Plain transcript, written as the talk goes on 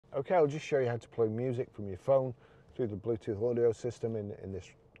Okay, I'll just show you how to play music from your phone through the Bluetooth audio system in this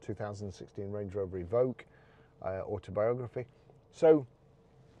 2016 Range Rover Evoque Autobiography. So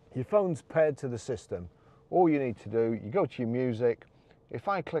your phone's paired to the system. All you need to do, you go to your music. If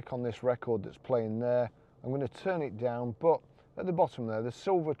I click on this record that's playing there, I'm going to turn it down, but at the bottom there, the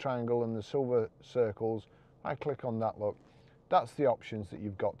silver triangle and the silver circles, I click on that, look, that's the options that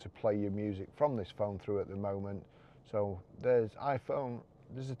you've got to play your music from this phone through at the moment. So there's iPhone,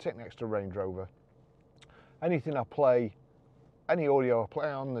 there's a tick next to Range Rover. Anything I play, any audio I play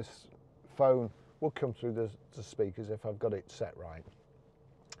on this phone will come through the speakers if I've got it set right.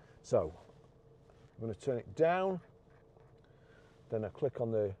 So I'm going to turn it down, then I click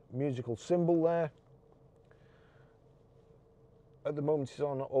on the musical symbol there. At the moment it's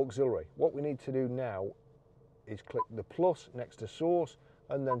on auxiliary. What we need to do now is click the plus next to source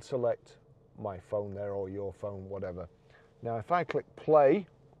and then select my phone there or your phone, whatever. Now if I click play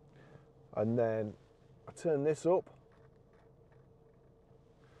and then I turn this up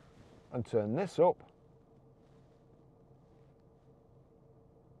and turn this up,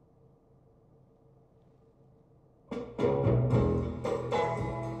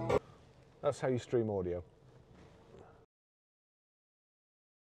 that's how you stream audio.